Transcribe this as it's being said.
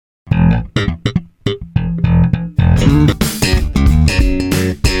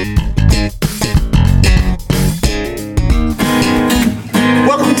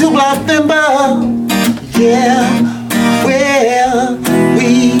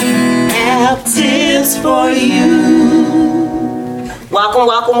tips for you. Welcome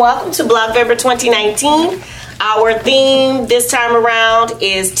to Blogvator 2019. Our theme this time around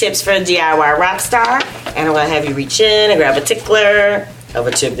is tips for a DIY rockstar. And I'm going to have you reach in and grab a tickler of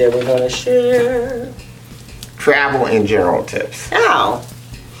a tip that we're going to share. Travel in general tips. Oh.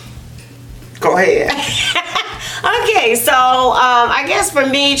 Go ahead. Okay, so I guess for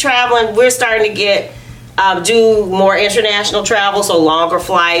me, traveling, we're starting to do more international travel, so longer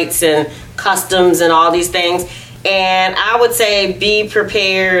flights and customs and all these things. And I would say be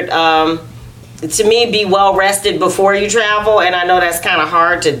prepared. To me, be well rested before you travel, and I know that's kind of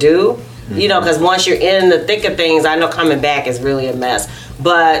hard to do, you know, because once you're in the thick of things, I know coming back is really a mess.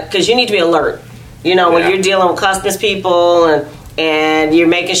 But because you need to be alert, you know, when you're dealing with customs people and you're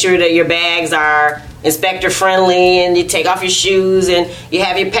making sure that your bags are inspector friendly, and you take off your shoes, and you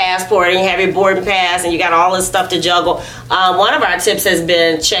have your passport, and you have your boarding pass, and you got all this stuff to juggle. One of our tips has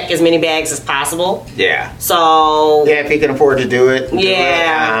been check as many bags as possible. Yeah. So yeah, if you can afford to do it.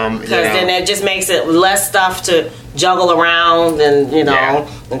 Because then that just makes it less stuff to juggle around, and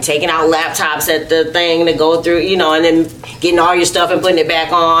and taking out laptops at the thing to go through, and then getting all your stuff and putting it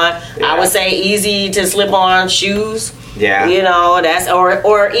back on. I would say easy to slip on shoes. Yeah. That's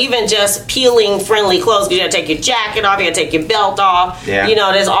or even just peeling friendly clothes, because you gotta take your jacket off, you gotta take your belt off. Yeah.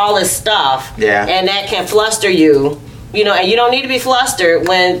 There's all this stuff. Yeah. And that can fluster you. And you don't need to be flustered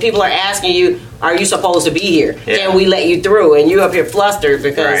when people are asking you, are you supposed to be here? Yeah. Can we let you through? And you up here flustered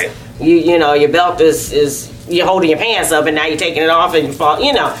because your belt is you're holding your pants up, and now you're taking it off and you fall.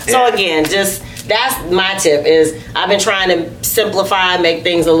 So again, just that's my tip is I've been trying to simplify, make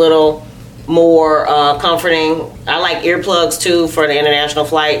things a little more comforting. I like earplugs too for the international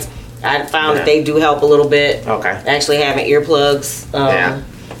flights. I found that they do help a little bit. Okay. Actually having earplugs. And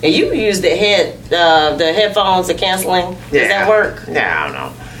you use the headphones, the canceling. Does that work? Yeah, I don't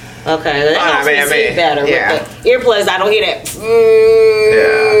know. Okay, that helps me see better. Yeah. With the earplugs, I don't hear that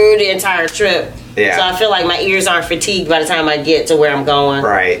the entire trip. Yeah. So I feel like my ears aren't fatigued by the time I get to where I'm going.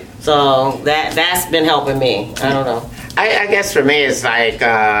 Right. So that's been helping me. I don't know. I guess for me, it's like,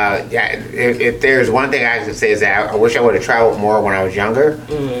 if there's one thing I could say is that I wish I would have traveled more when I was younger.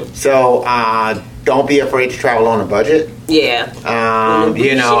 Mm-hmm. So don't be afraid to travel on a budget. Yeah.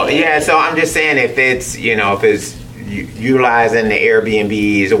 So I'm just saying if it's utilizing the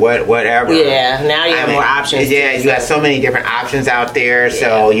Airbnbs or whatever. Yeah. Now you have more options. Yeah, you have so many different options out there. Yeah.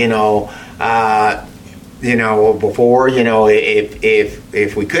 So before,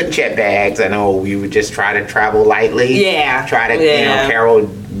 if we couldn't check bags, I know we would just try to travel lightly. Yeah. Try to, carry,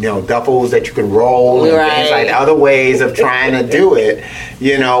 duffels that you can roll and things like that. Other ways of trying to do it,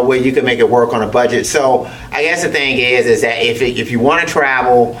 where you can make it work on a budget. So I guess the thing is that if you want to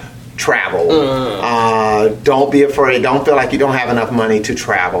travel. Don't be afraid. Don't feel like you don't have enough money to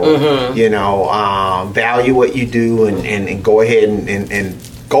travel. Mm-hmm. Value what you do and go ahead and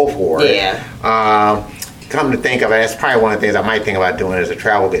go for it. Yeah. Come to think of it, that's probably one of the things I might think about doing as a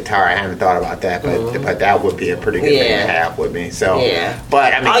travel guitar. I haven't thought about that, but that would be a pretty good thing to have with me. So,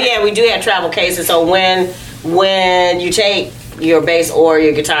 but I mean, we do have travel cases. So when you take your bass or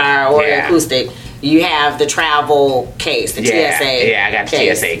your guitar or your acoustic, you have the travel case, the TSA. Yeah, I got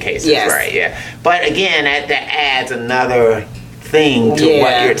the TSA cases, right? Yeah, but again, that adds another thing to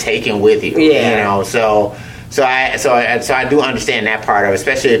what you're taking with you. Yeah. So I do understand that part of it,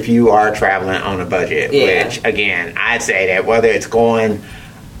 especially if you are traveling on a budget, which, again, I'd say that whether it's going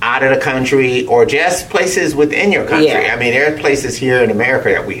out of the country or just places within your country. I mean, there are places here in America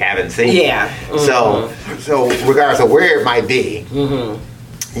that we haven't seen. Yeah. Mm-hmm. So regardless of where it might be,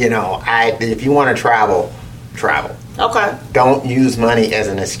 if you want to travel. Okay. Don't use money as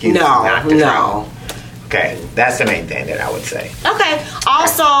an excuse not to travel. Okay, that's the main thing that I would say. Okay.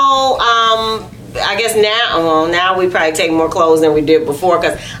 Also, I guess now we probably take more clothes than we did before,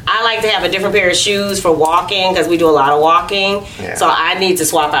 because I like to have a different pair of shoes for walking, because we do a lot of walking. Yeah. So I need to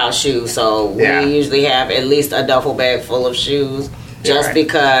swap out shoes. So we usually have at least a duffel bag full of shoes, just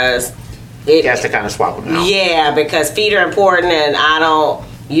because you have to kind of swap them out. Yeah, because feet are important, and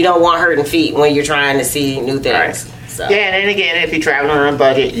you don't want hurting feet when you're trying to see new things. Right. So. Yeah, and then again, if you're traveling on a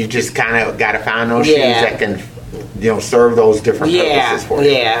budget, you just kind of got to find those shoes that can, serve those different purposes for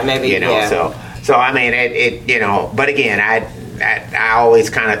you. Yeah, maybe. So I mean, but again, I always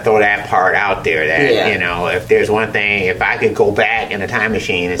kind of throw that part out there that if there's one thing, if I could go back in a time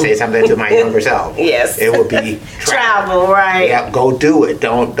machine and say something to my younger self, it would be travel. Right? Yep, go do it.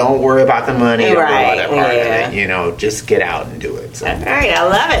 Don't worry about the money. Don't worry about that part of it. Just get out and do it. So. All right, I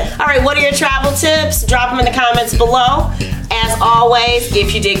love it. All right, what are your travel tips? Drop them in the comments below. As always,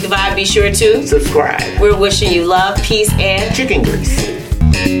 if you dig the vibe, be sure to subscribe. We're wishing you love, peace, and chicken grease.